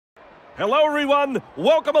Hello everyone,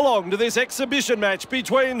 welcome along to this exhibition match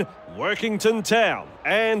between Workington Town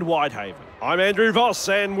and Whitehaven. I'm Andrew Voss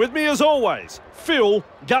and with me as always, Phil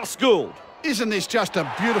Gus Gould. Isn't this just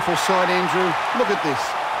a beautiful sight, Andrew? Look at this.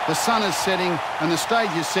 The sun is setting and the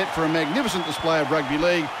stage is set for a magnificent display of rugby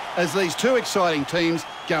league as these two exciting teams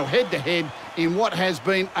go head-to-head in what has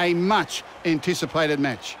been a much anticipated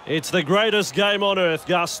match. It's the greatest game on earth,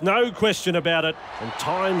 Gus, no question about it, and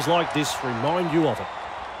times like this remind you of it.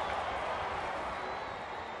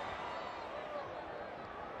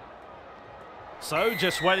 So,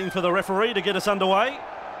 just waiting for the referee to get us underway.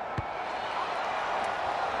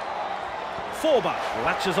 Forber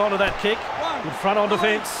latches onto that kick. Good front on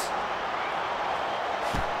defence.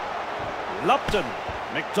 Lupton.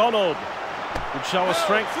 McDonald would show a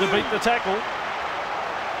strength to beat the tackle.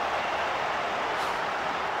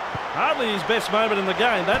 Hardly his best moment in the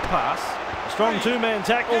game, that pass. A strong two-man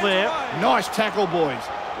tackle there. Nice tackle, boys.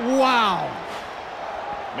 Wow.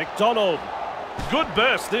 McDonald. Good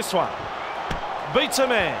burst, this one. Beats a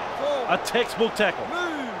man. A textbook tackle.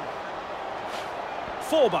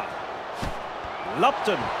 Forber.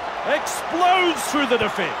 Lupton explodes through the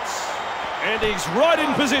defence. And he's right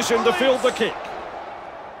in position to field the kick.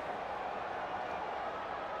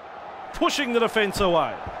 Pushing the defence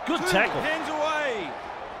away. Good tackle. Hands away.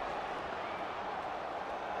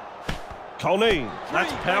 Colneen.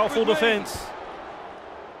 That's powerful defence.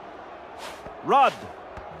 Rudd.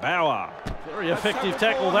 Bauer. Very effective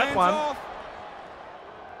tackle, that one.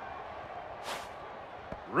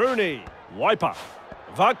 Rooney. Wiper.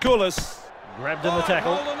 Varkulis. Grabbed in the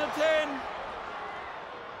tackle.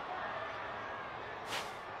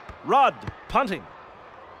 Rudd. Punting.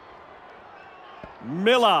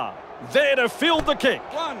 Miller. There to field the kick.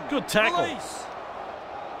 Good tackle. Release.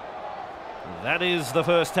 That is the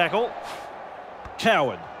first tackle.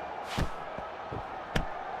 Coward.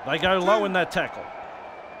 They go low in that tackle.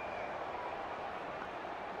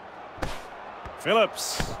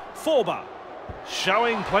 Phillips. Forber.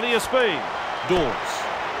 Showing plenty of speed. Dawes.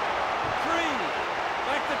 3.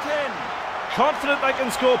 Back to 10. Confident they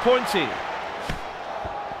can score points here.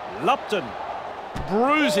 Lupton.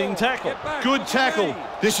 Bruising tackle. Good tackle.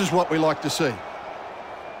 This is what we like to see.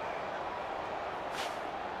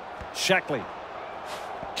 Shackley.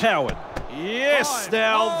 Coward. Yes,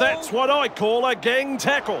 now that's what I call a gang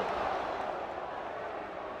tackle.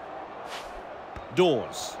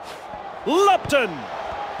 Dawes. Lupton.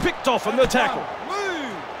 Picked off in the tackle.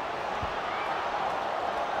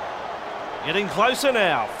 Getting closer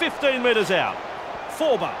now. 15 metres out.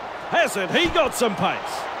 Forber. Has it? He got some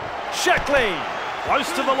pace. Shackley. Close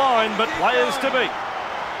to the line, but players to beat.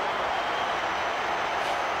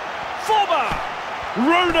 Forber.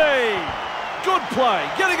 Rooney. Good play.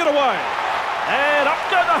 Getting it away. And up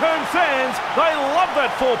go the home fans. They love that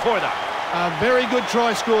four-pointer. A very good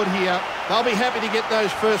try scored here. They'll be happy to get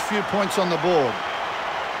those first few points on the board.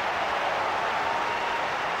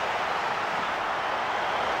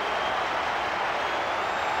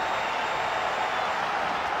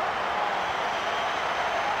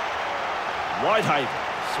 Whitehaven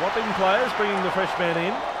swapping players, bringing the fresh man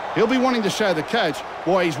in. He'll be wanting to show the coach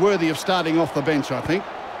why he's worthy of starting off the bench, I think.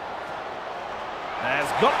 Has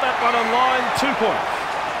got that one on line, 2 points.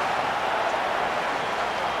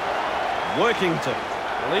 Workington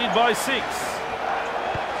lead by 6.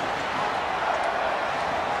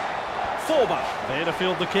 Forber there to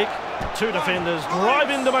field the kick. 2 defenders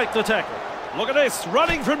drive in to make the tackle. Look at this,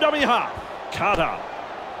 running from dummy half. Carter.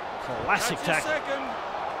 Classic tackle.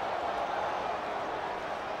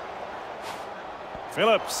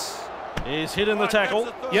 Phillips is hit in the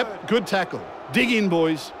tackle. Yep, good tackle. Dig in,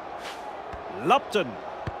 boys. Lupton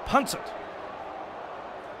punts it.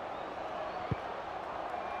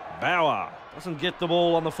 Bauer doesn't get the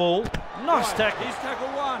ball on the full. Nice tackle. He's tackle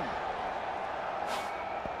 1.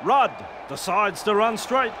 Rudd decides to run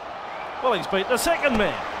straight. Well, he's beat the second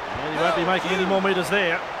man. And he won't be making any more metres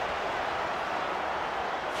there.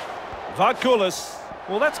 Varkulis.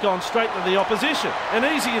 Well, that's gone straight to the opposition. An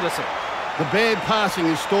easy intercept. The bad passing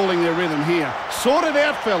is stalling their rhythm here. Sort it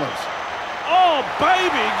out, fellas. Oh,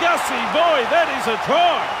 baby, Gussie, boy, that is a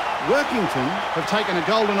try. Workington have taken a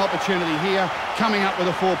golden opportunity here, coming up with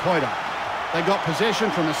a 4-pointer. They got possession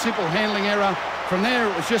from a simple handling error. From there,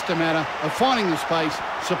 it was just a matter of finding the space,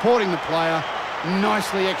 supporting the player.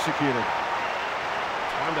 Nicely executed.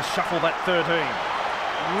 Time to shuffle that 13.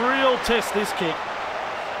 Real test, this kick.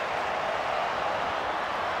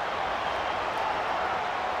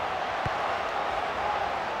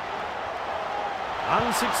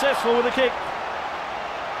 Unsuccessful with a kick.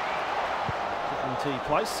 Kicking tee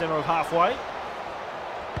place, centre of halfway.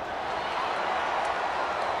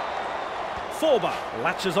 Forber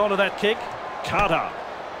latches onto that kick. Carter.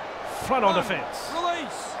 Front on defence.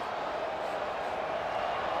 Release.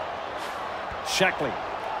 Shackley.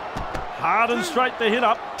 Hard and straight to hit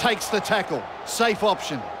up. Takes the tackle. Safe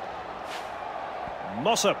option.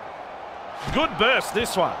 Mossop. Good burst,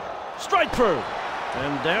 this one. Straight through.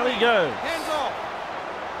 And down he goes. Hands off.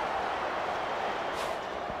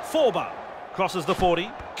 Forber crosses the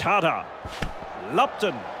 40. Carter.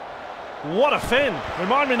 Lupton. What a fend.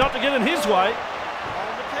 Remind me not to get in his way.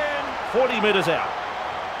 On the 10. 40 metres out.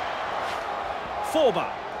 Forber.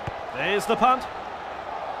 There's the punt.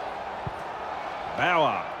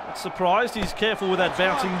 Bauer. Not surprised. He's careful with that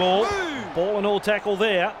bouncing ball. Ball and all tackle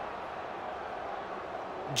there.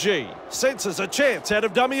 G senses a chance out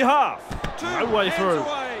of dummy half. No way through.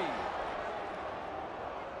 Away.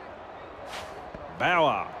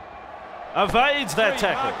 Bauer evades that Three,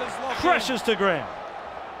 tackle. markers lock Crashes to ground.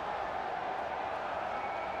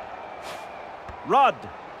 Rudd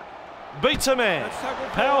beats a man. Let's tackle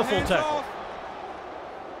ball, Powerful hands tackle. off.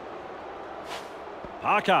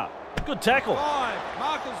 Parker. Good tackle. 5.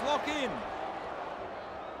 Markers lock in.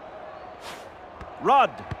 Rudd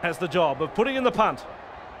has the job of putting in the punt.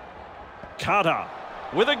 Carter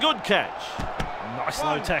with a good catch. Nice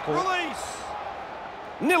low 1. tackle. Release.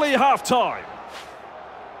 Nearly half-time.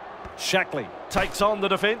 Shackley takes on the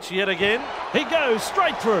defence yet again. He goes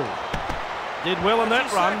straight through. Did well in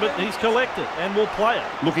that run, but he's collected and will play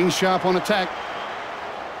it. Looking sharp on attack.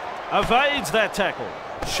 Evades that tackle.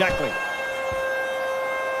 Shackley.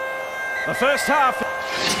 The first half.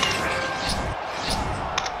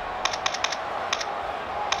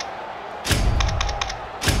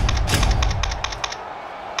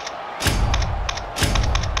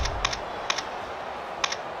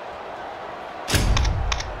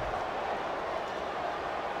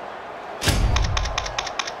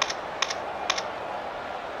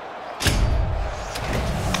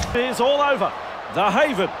 Is all over. The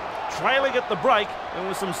Haven trailing at the break and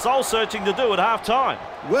with some soul searching to do at half time.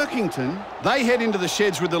 Workington, they head into the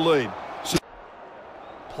sheds with the lead.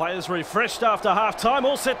 Players refreshed after half time,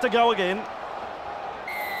 all set to go again.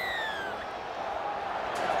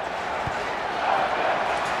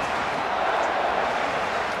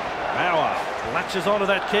 Bauer latches onto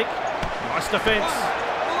that kick. Nice defence.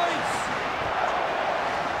 Release.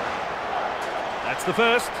 That's the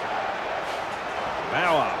first.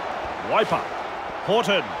 Bauer. Wiper.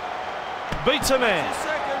 Horton. Beats a man.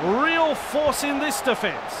 Second. Real force in this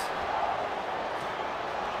defence.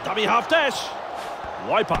 Dummy half dash.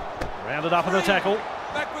 Wiper. Rounded up in the tackle.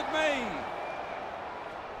 Back with me.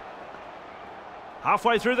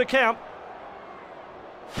 Halfway through the count.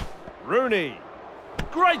 Rooney.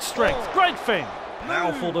 Great strength. Great fend.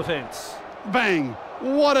 Powerful defence. Bang!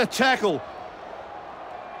 What a tackle!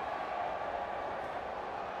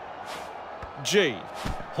 G.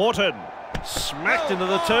 Horton. Smacked into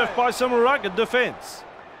the turf by some rugged defence.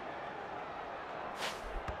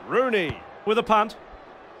 Rooney with a punt.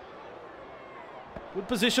 Good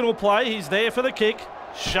positional play. He's there for the kick.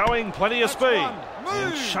 Showing plenty of speed.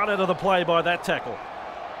 And shut out of the play by that tackle.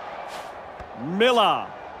 Miller.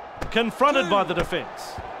 Confronted by the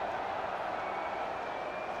defence.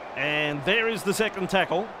 And there is the second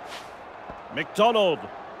tackle. McDonald.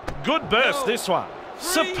 Good burst, this one.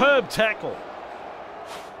 Superb tackle.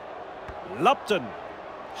 Lupton.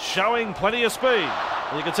 Showing plenty of speed.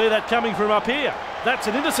 You can see that coming from up here. That's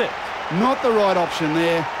an intercept. Not the right option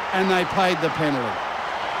there, and they paid the penalty.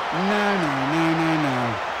 No.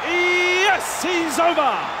 Yes, he's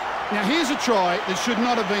over. Now here's a try that should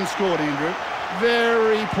not have been scored, Andrew.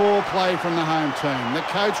 Very poor play from the home team. The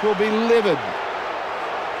coach will be livid.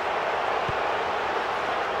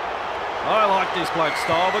 I like this bloke's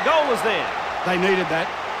style. The goal is there. They needed that.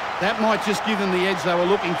 That might just give them the edge they were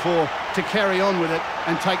looking for to carry on with it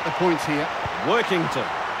and take the points here. Workington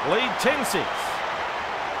lead 10-6.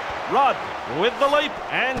 Rudd with the leap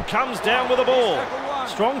and comes down with the ball.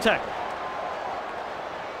 Strong tackle.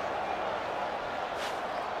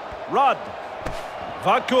 Rudd.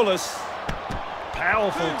 Vakulis.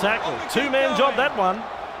 Powerful tackle. Two-man job, that one.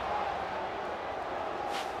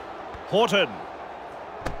 Horton.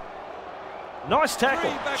 Nice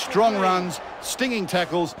tackle. Strong runs, stinging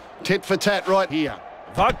tackles, tit for tat right here.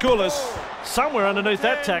 Vakulis. Somewhere underneath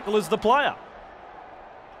that tackle is the player.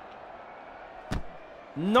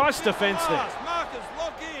 Nice defence there. Markers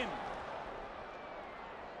lock in.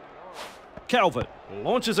 Calvert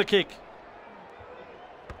launches a kick.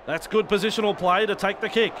 That's good positional play to take the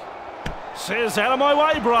kick. Says, out of my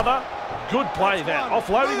way, brother. Good play that,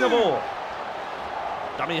 offloading the ball.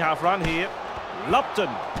 Dummy half run here. Lupton,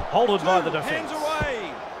 halted by the defence. Hands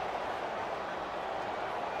away.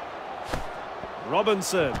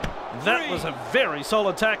 Robinson. That was a very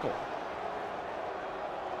solid tackle.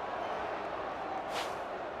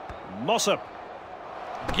 Mossop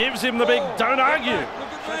gives him the big don't argue.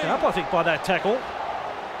 Taken up, I think, by that tackle.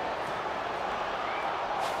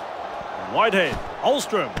 Whitehead.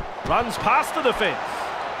 Holstrom runs past the defence.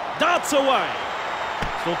 Darts away.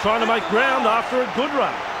 Still trying to make ground after a good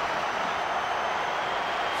run.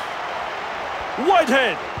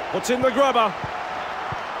 Whitehead puts in the grubber.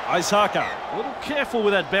 Isaka, a little careful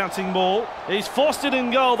with that bouncing ball. He's forced it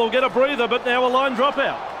in goal. They'll get a breather, but now a line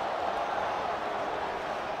dropout.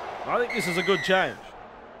 I think this is a good change.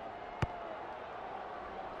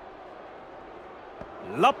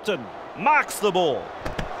 Lupton marks the ball.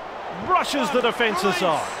 Brushes the defence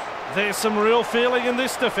aside. There's some real feeling in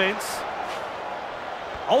this defence.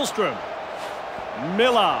 Holstrom.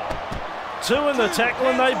 Miller. Two in the tackle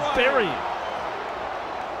and they bury him.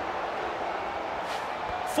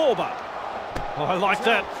 Forber. Oh, I like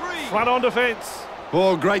that. Front on defence.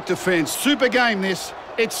 Oh, great defence. Super game this.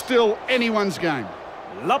 It's still anyone's game.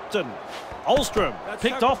 Lupton. Holstrom.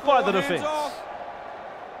 Picked off by the defence.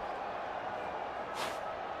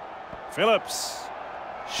 Phillips.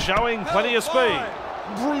 Showing plenty of speed.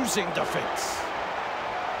 Bruising defence.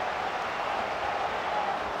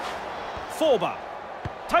 Forber.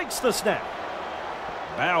 Takes the snap.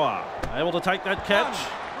 Bauer. Able to take that catch.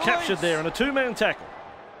 Captured there in a two-man tackle.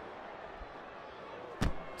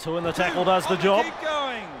 Two in the tackle does the job.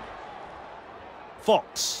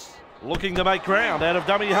 Fox looking to make ground out of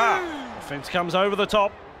dummy half. Defence comes over the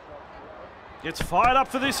top. Gets fired up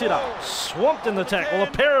for this hitter. Swamped in the tackle. A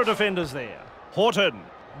pair of defenders there. Horton.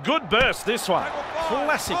 Good burst this one.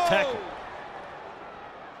 Classic tackle.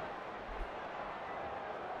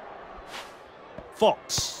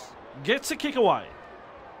 Fox gets a kick away.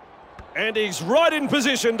 And he's right in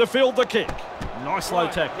position to field the kick. Nice low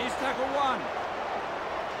tackle. He's tackle one.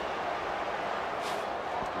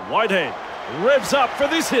 Whitehead revs up for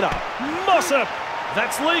this hitter. Mossop.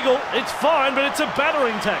 That's legal. It's fine, but it's a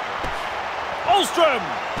battering tackle. Holstrom.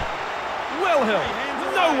 Well held.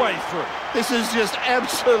 No way through. This is just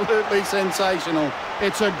absolutely sensational.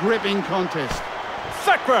 It's a gripping contest.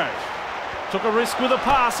 Thackeray. Took a risk with a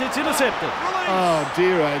pass. It's intercepted. Oh,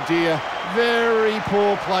 dear, oh, dear. Very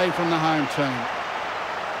poor play from the home team.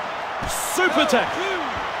 Super tackle.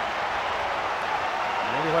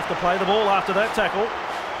 And he'll have to play the ball after that tackle.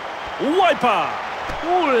 Wiper.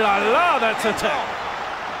 Ooh la la, that's a tackle.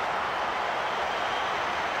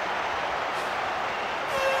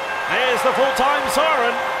 There's the full-time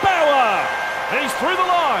siren. Bauer. He's through the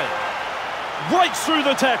line. Breaks through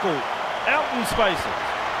the tackle. Out in spaces.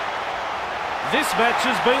 This match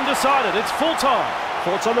has been decided. It's full-time.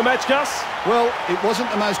 Thoughts on the match, Gus? Well, it wasn't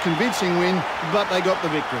the most convincing win, but they got the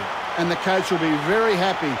victory. And the coach will be very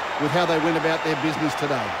happy with how they went about their business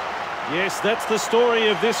today. Yes, that's the story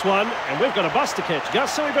of this one. And we've got a bus to catch,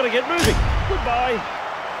 Gus, so we better get moving. Goodbye.